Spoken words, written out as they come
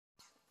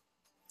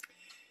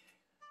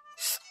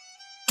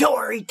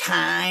story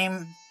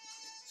time.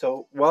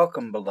 So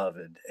welcome,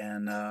 beloved,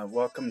 and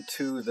welcome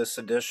to this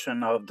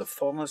edition of the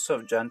Fullness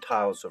of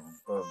Gentiles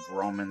of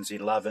Romans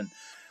 11.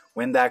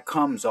 When that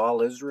comes,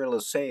 all Israel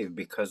is saved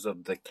because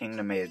of the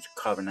kingdom age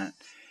covenant.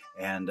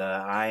 And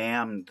I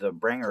am the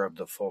bringer of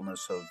the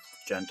fullness of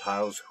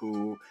Gentiles,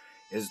 who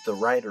is the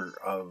writer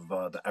of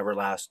the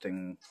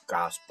everlasting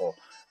gospel,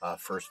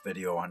 first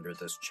video under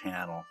this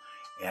channel.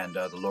 And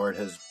the Lord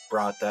has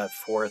brought that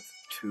forth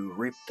to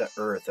reap the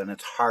earth, and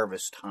it's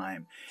harvest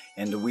time.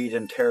 And the wheat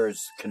and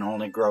tares can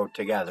only grow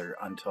together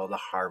until the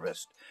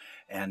harvest.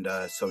 And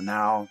so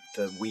now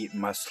the wheat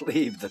must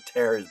leave the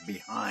tares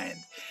behind,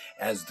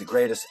 as the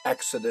greatest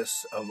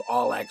exodus of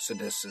all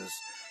exoduses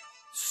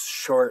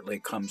shortly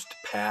comes to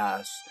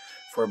pass.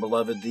 For,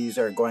 beloved, these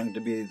are going to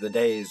be the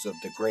days of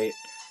the great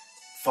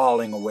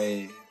falling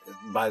away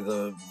by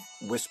the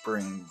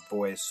whispering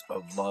voice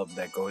of love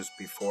that goes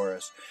before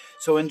us.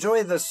 So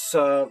enjoy this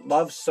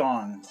love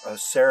song, a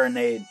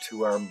serenade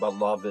to our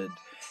beloved,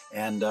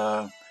 and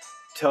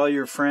tell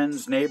your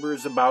friends,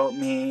 neighbors about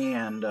me,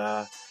 and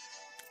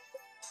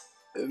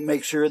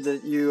make sure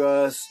that you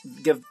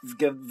give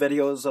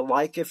videos a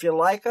like if you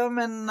like them,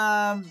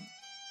 and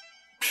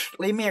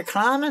leave me a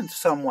comment,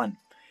 someone,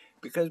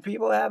 because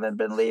people haven't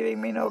been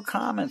leaving me no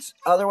comments.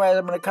 Otherwise,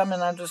 I'm going to come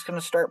and I'm just going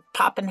to start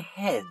popping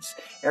heads.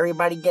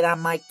 Everybody get on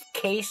my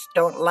case.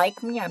 Don't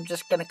like me. I'm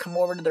just going to come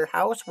over to their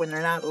house when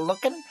they're not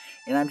looking,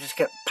 and I'm just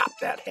going to pop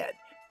that head.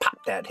 Pop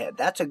that head.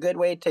 That's a good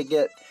way to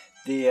get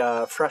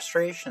the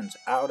frustrations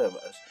out of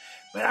us.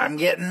 But I'm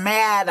getting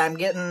mad. I'm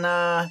getting,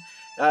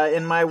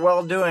 in my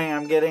well-doing,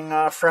 I'm getting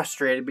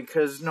frustrated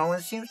because no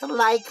one seems to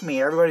like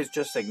me. Everybody's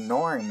just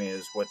ignoring me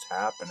is what's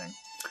happening.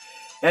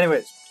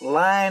 Anyways,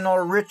 Lionel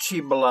Richie,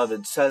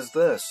 beloved, says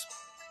this: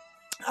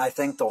 I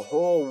think the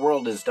whole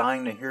world is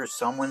dying to hear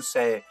someone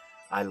say,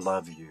 I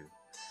love you.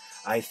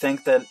 I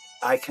think that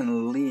I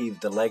can leave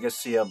the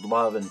legacy of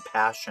love and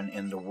passion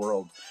in the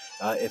world.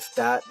 If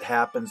that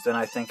happens, then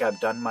I think I've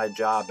done my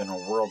job in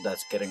a world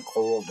that's getting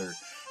colder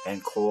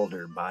and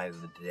colder by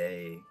the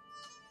day.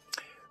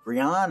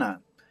 Rihanna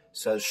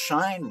says,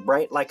 shine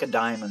bright like a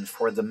diamond,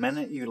 for the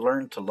minute you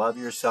learn to love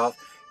yourself,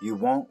 you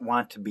won't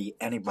want to be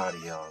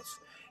anybody else.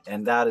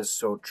 And that is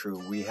so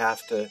true. We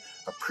have to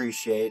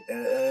appreciate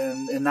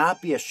and not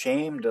be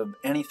ashamed of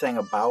anything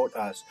about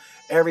us.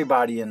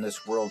 Everybody in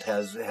this world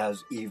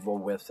has evil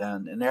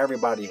within, and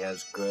everybody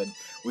has good.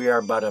 We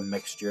are but a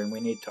mixture, and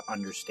we need to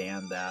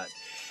understand that.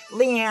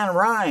 Leanne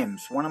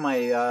Rimes, one of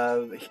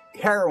my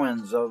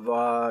heroines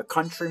of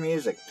country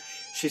music,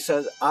 she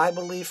says, I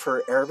believe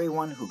for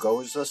everyone who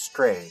goes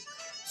astray,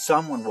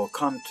 someone will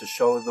come to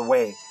show the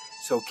way.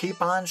 So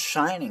keep on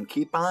shining,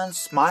 keep on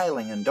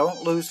smiling, and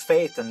don't lose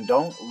faith and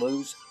don't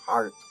lose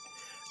heart.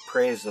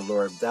 Praise the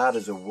Lord. That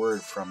is a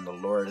word from the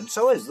Lord. And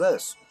so is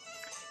this.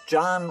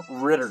 John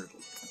Ritter,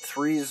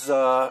 Three's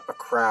a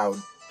crowd.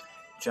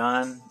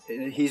 John,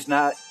 he's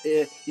not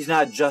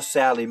just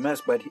sadly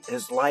missed, but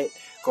his light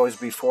goes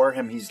before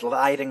him. He's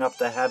lighting up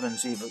the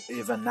heavens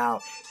even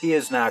now. He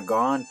is not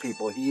gone,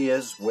 people. He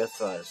is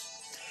with us.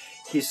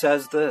 He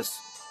says this: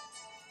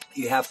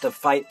 you have to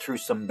fight through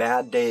some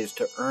bad days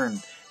to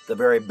earn the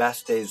very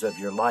best days of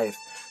your life.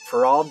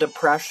 For all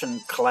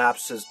depression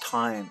collapses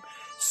time.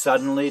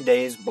 Suddenly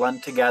days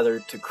blend together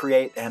to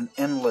create an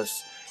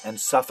endless and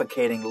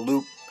suffocating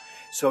loop.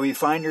 So you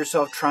find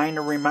yourself trying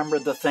to remember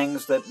the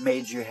things that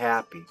made you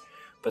happy.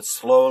 But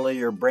slowly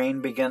your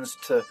brain begins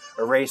to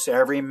erase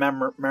every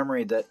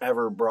memory that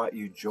ever brought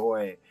you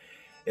joy.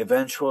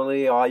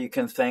 Eventually all you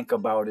can think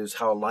about is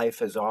how life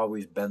has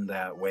always been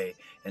that way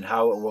and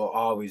how it will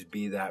always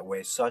be that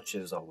way. Such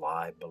is a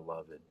lie,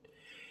 beloved.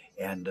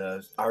 And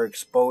our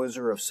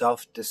exposure of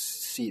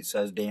self-deceit,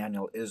 says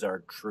Daniel, is our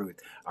truth,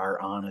 our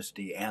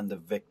honesty, and the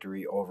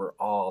victory over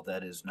all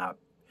that is not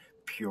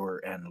pure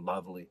and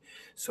lovely.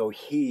 So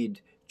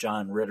heed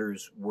John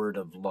Ritter's word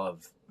of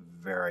love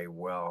very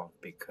well,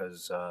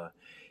 because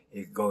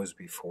it goes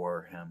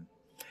before him.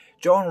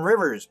 Joan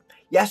Rivers,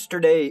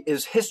 yesterday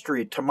is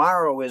history,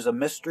 tomorrow is a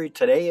mystery,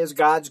 today is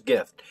God's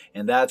gift,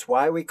 and that's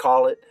why we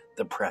call it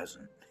the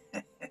present.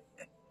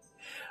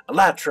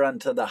 Alatra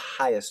unto the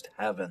highest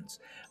heavens.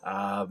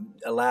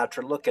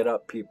 Alatra, look it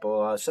up,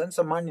 people. Send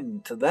some money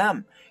to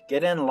them.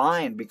 Get in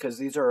line, because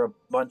these are a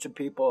bunch of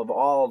people of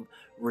all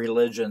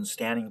religions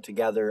standing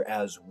together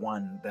as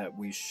one, that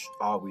we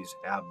always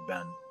have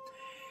been.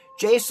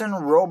 Jason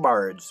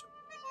Robards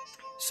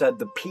said,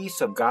 the peace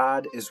of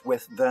God is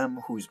with them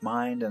whose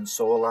mind and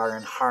soul are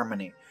in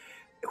harmony,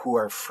 who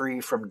are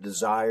free from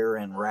desire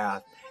and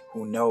wrath,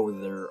 who know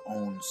their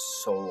own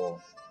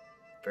soul.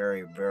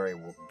 Very, very,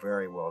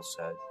 very well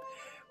said.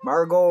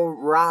 Margot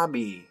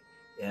Robbie,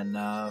 and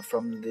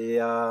from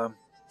the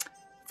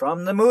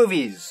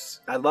movies.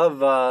 I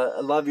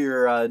love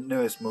your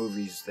newest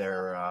movies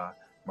there,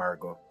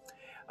 Margot.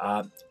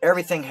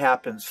 Everything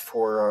happens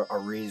for a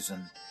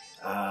reason.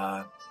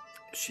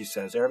 She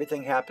says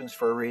everything happens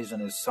for a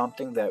reason is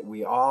something that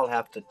we all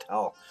have to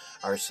tell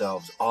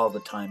ourselves all the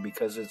time,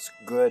 because it's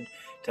good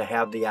to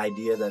have the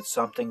idea that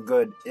something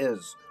good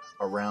is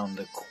around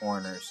the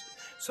corners.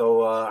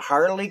 So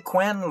Harley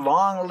Quinn,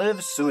 long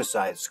live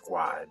Suicide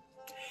Squad.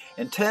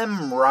 And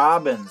Tim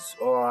Robbins,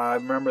 I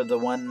remember the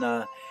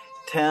one,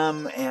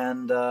 Tim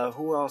and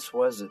who else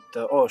was it?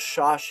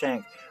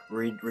 Shawshank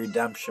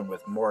Redemption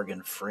with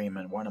Morgan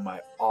Freeman, one of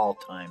my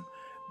all-time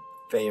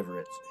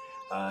favorites.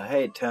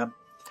 Hey, Tim,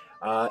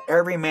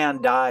 every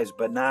man dies,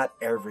 but not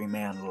every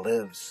man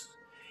lives.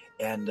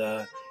 And,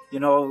 the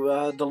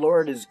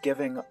Lord is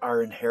giving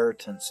our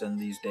inheritance in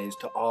these days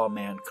to all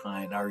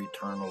mankind, our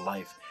eternal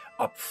life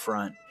up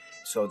front,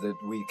 so that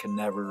we can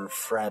never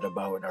fret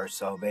about our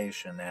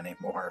salvation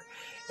anymore.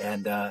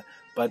 And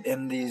but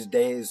in these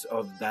days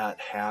of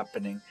that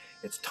happening,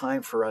 it's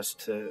time for us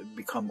to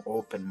become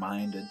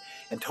open-minded.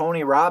 And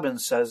Tony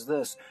Robbins says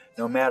this: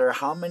 no matter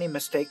how many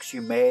mistakes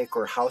you make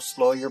or how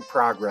slow your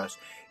progress,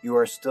 you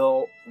are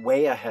still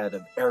way ahead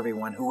of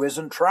everyone who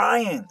isn't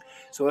trying.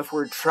 So if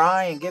we're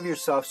trying, give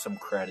yourself some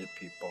credit,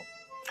 people.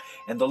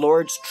 And the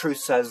Lord's truth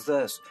says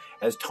this: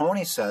 as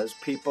Tony says,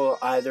 people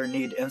either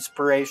need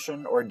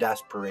inspiration or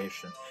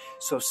desperation.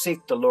 So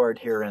seek the Lord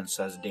herein,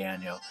 says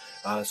Daniel,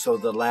 so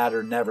the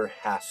latter never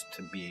has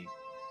to be.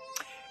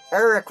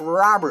 Eric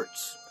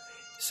Roberts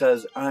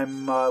says,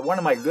 I'm one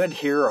of my good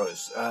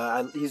heroes.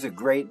 He's a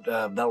great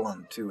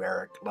villain too,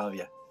 Eric. Love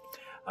you.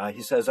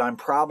 He says, I'm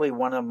probably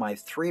one of my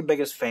 3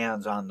 biggest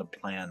fans on the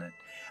planet.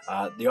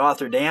 The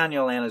author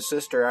Daniel and his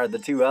sister are the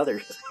 2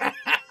 others.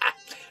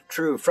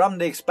 True, from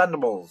the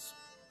Expendables.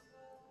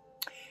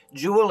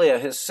 Julia,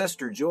 his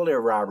sister, Julia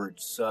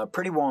Roberts,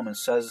 pretty woman,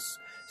 says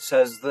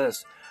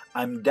this: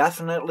 I'm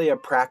definitely a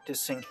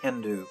practicing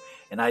Hindu,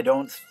 and I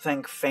don't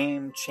think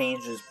fame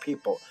changes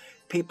people.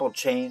 People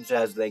change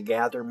as they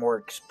gather more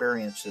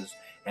experiences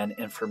and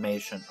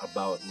information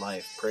about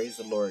life. Praise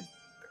the Lord.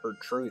 Her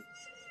truth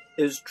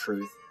is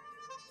truth.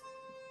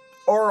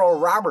 Oral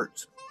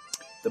Roberts,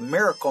 the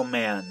Miracle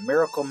Man,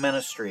 Miracle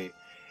Ministry.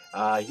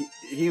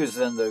 He was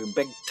in the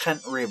big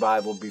tent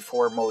revival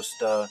before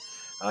most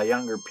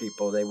younger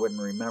people. They wouldn't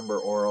remember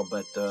Oral,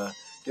 but the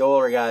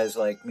older guys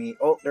like me,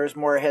 there's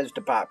more heads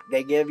to pop.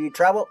 They give you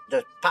trouble,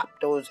 just pop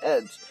those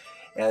heads.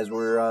 As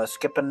we're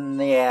skipping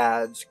the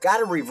ads. Got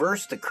to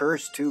reverse the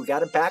curse, too. Got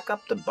to back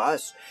up the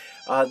bus.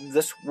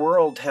 This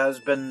world has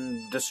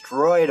been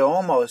destroyed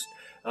almost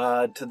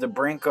to the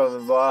brink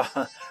of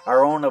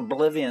our own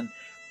oblivion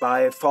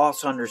by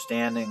false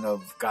understanding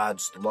of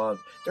God's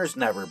love. There's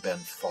never been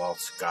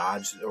false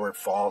gods or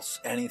false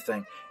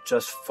anything,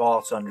 just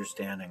false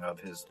understanding of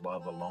His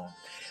love alone.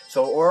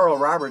 So Oral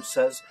Roberts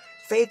says,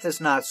 faith is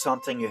not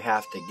something you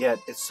have to get.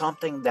 It's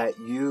something that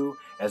you,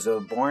 as a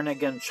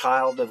born-again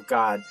child of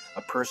God,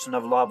 a person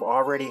of love,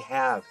 already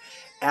have.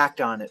 Act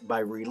on it by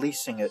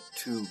releasing it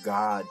to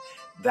God.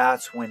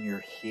 That's when your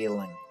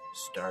healing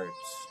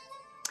starts.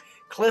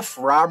 Cliff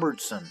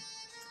Robertson.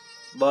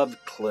 Loved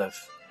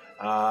Cliff.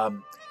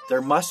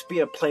 There must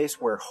be a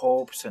place where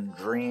hopes and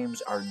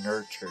dreams are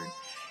nurtured,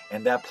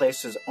 and that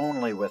place is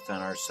only within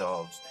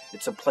ourselves.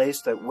 It's a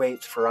place that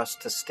waits for us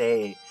to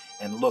stay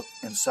and look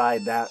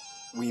inside that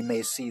we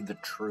may see the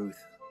truth.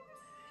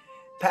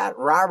 Pat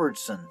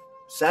Robertson,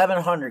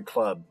 700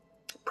 Club,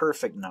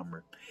 perfect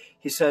number.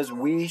 He says,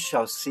 we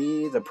shall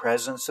see the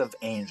presence of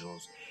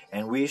angels,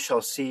 and we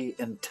shall see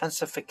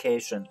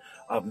intensification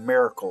of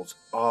miracles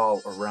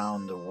all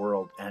around the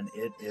world, and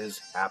it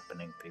is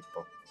happening,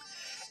 people.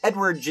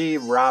 Edward G.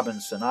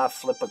 Robinson, I'll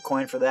flip a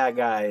coin for that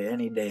guy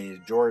any day,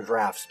 George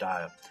Raft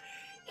style.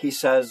 He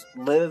says,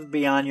 live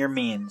beyond your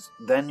means,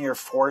 then you're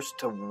forced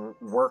to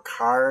work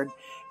hard,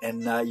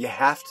 and you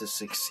have to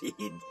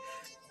succeed.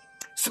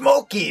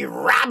 Smokey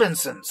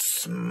Robinson,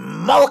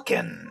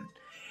 smoking.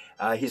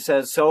 He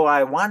says, so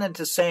I wanted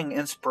to sing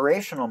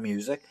inspirational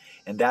music,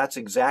 and that's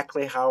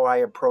exactly how I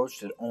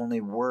approached it.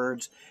 Only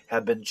words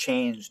have been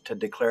changed to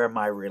declare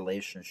my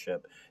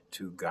relationship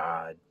to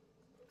God.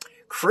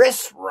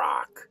 Chris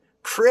Rock.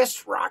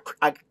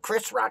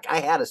 I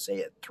had to say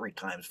it 3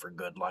 times for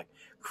good luck.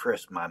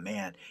 Chris, my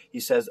man. He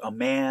says, a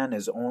man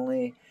is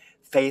only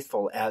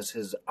faithful as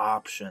his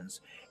options.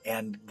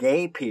 And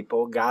gay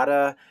people got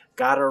a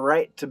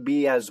right to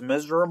be as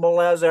miserable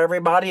as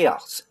everybody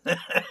else.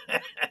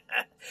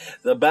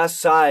 The best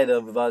side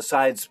of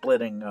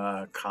side-splitting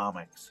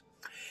comics.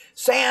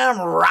 Sam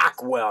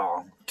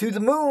Rockwell, to the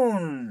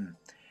moon.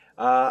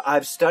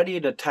 I've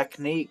studied a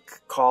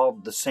technique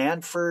called the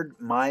Sanford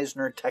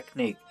Meisner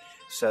technique,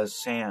 says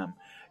Sam.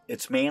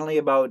 It's mainly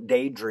about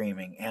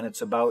daydreaming, and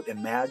it's about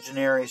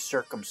imaginary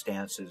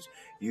circumstances,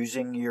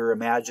 using your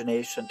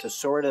imagination to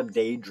sort of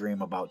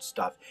daydream about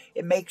stuff.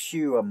 It makes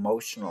you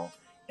emotional,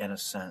 in a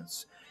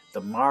sense.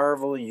 The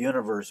Marvel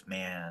Universe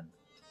man.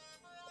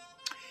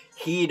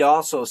 He'd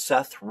also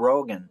Seth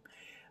Rogen.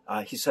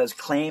 He says,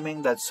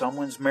 claiming that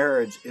someone's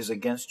marriage is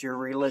against your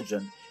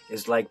religion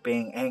is like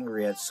being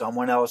angry at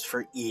someone else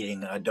for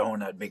eating a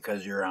donut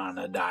because you're on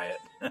a diet.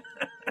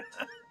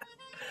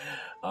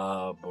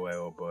 Oh boy,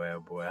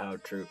 how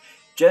true.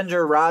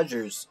 Ginger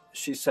Rogers,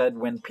 she said,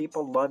 when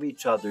people love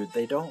each other,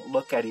 they don't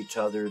look at each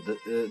other,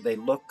 they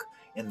look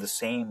in the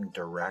same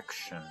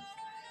direction.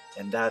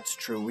 And that's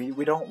true.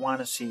 We don't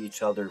want to see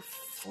each other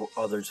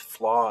others'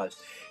 flaws.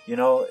 You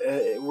know,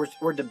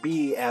 we're to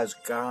be as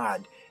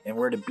God, and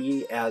we're to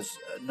be as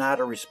not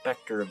a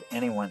respecter of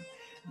anyone,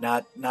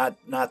 not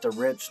the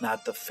rich,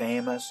 not the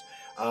famous.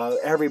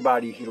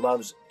 Everybody he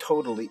loves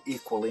totally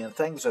equally, and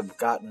things have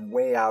gotten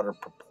way out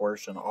of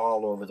proportion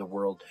all over the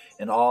world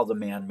in all the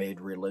man-made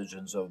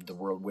religions of the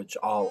world, which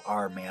all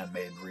are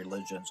man-made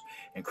religions.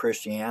 And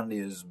Christianity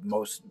is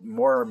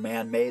more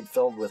man-made,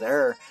 filled with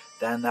error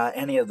than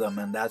any of them,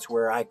 and that's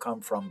where I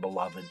come from,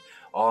 beloved.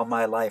 All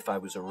my life I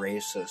was a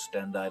racist,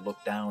 and I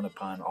looked down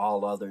upon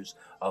all others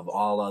of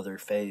all other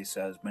faiths,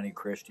 as many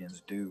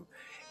Christians do.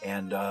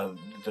 And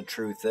the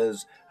truth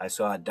is, I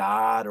saw a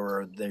dot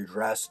or they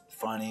dressed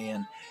funny,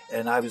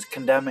 and I was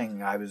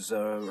condemning. I was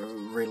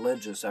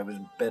religious. I was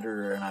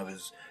bitter, and I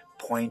was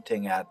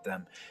pointing at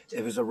them.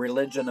 It was a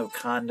religion of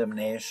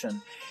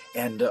condemnation,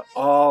 and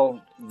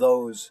all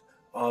those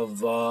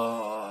of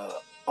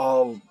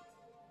all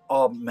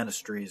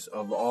ministries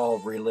of all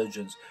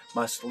religions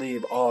must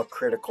leave all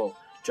critical,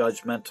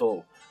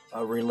 judgmental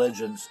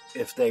religions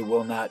if they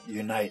will not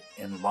unite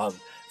in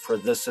love. For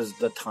this is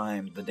the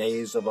time, the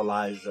days of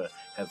Elijah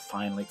have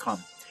finally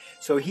come.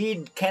 So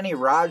heed Kenny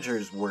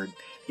Rogers' word.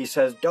 He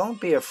says,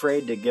 don't be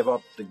afraid to give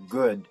up the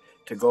good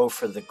to go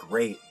for the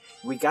great.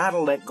 We got to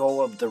let go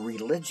of the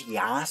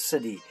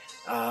religiosity.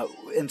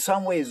 In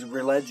some ways,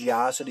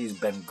 religiosity has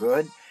been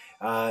good.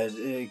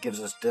 It gives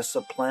us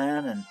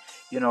discipline, and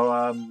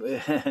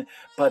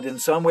but in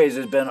some ways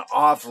it's been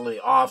awfully,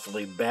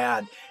 awfully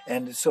bad.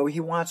 And so he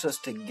wants us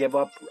to give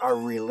up our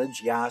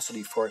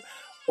religiosity for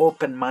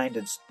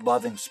open-minded,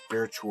 loving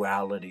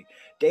spirituality.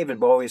 David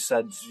Bowie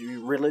said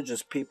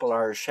religious people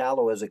are as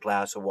shallow as a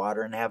glass of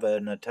water and have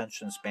an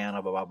attention span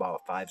of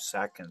about 5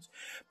 seconds.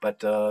 But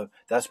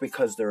that's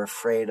because they're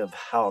afraid of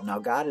hell. Now,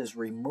 God is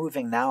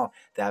removing now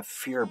that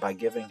fear by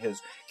giving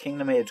his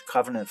kingdom-age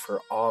covenant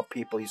for all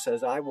people. He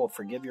says, I will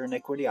forgive your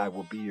iniquity. I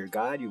will be your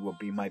God. You will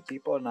be my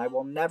people, and I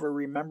will never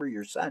remember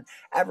your sin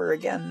ever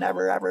again.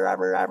 Never, ever,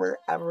 ever, ever,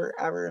 ever,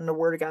 ever. And the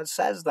Word of God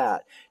says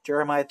that.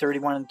 Jeremiah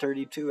 31 and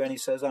 32, and he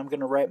says, I'm going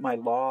to write my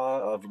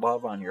law of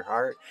love on your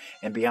heart,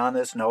 and beyond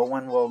this, no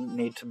one will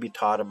need to be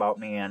taught about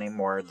me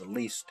anymore, the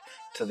least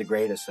to the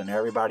greatest, and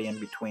everybody in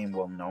between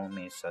will know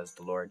me, says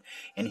the Lord.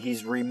 And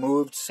he's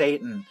removed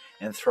Satan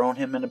and thrown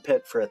him in a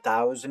pit for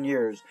 1,000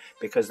 years,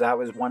 because that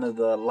was one of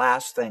the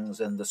last things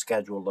in the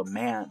schedule of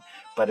man.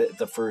 But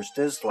the first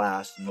is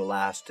last, and the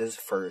last is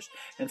first.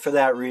 And for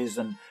that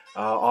reason,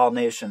 all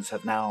nations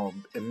have now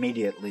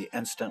immediately,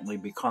 instantly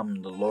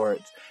become the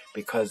Lord's,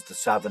 because the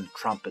seventh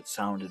trumpet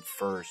sounded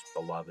first,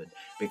 beloved,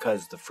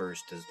 because the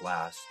first is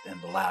last,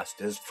 and the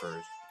last is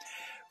first.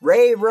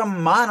 Ray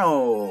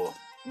Romano.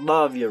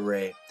 Love you,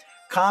 Ray.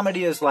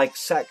 Comedy is like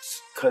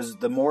sex, because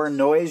the more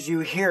noise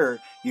you hear,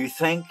 you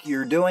think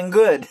you're doing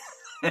good.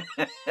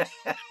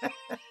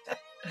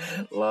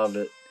 Love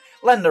it.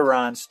 Linda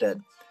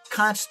Ronstadt.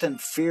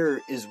 Constant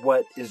fear is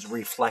what is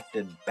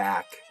reflected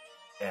back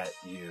at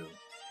you.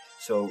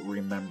 So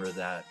remember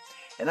that.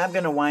 And I'm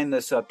going to wind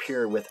this up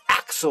here with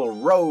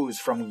Axl Rose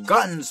from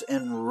Guns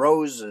N'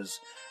 Roses.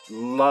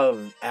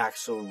 Love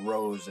Axl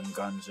Rose and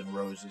Guns N'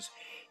 Roses.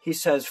 He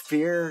says,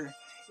 fear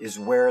is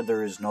where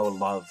there is no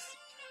love.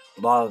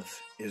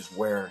 Love is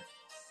where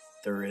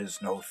there is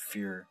no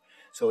fear.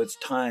 So it's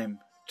time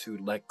to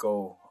let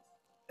go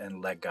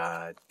and let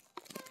God.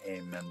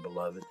 Amen,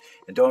 beloved.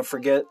 And don't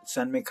forget,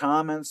 send me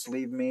comments,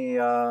 leave me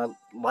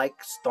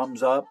likes,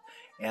 thumbs up,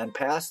 and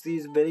pass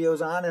these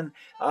videos on. And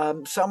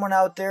someone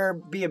out there,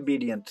 be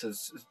obedient to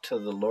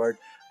the Lord.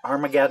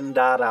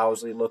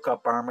 Armageddon.Owsley. Look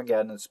up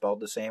Armageddon. It's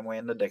spelled the same way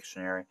in the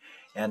dictionary.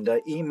 And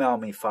email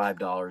me $5,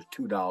 $2,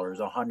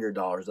 $100,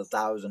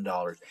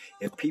 $1,000.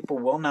 If people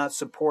will not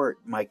support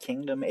my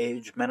Kingdom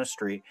Age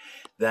ministry,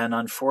 then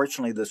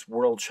unfortunately this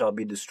world shall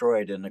be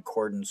destroyed in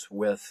accordance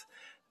with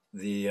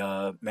the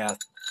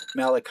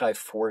Malachi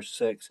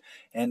 4:6.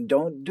 And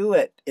don't do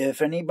it.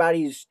 If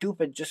anybody's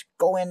stupid, just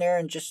go in there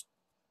and just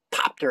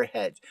pop their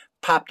heads.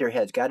 Pop their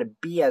heads. Got to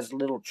be as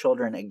little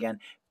children again.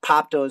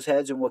 Pop those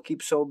heads, and we'll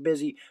keep so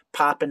busy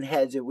popping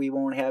heads that we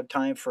won't have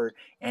time for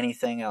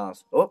anything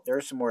else. Oh,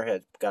 there's some more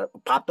heads. Got to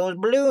pop those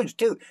balloons,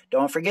 too.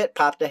 Don't forget,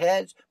 pop the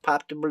heads,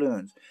 pop the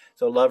balloons.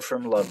 So love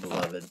from love,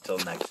 beloved. Until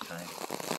next time.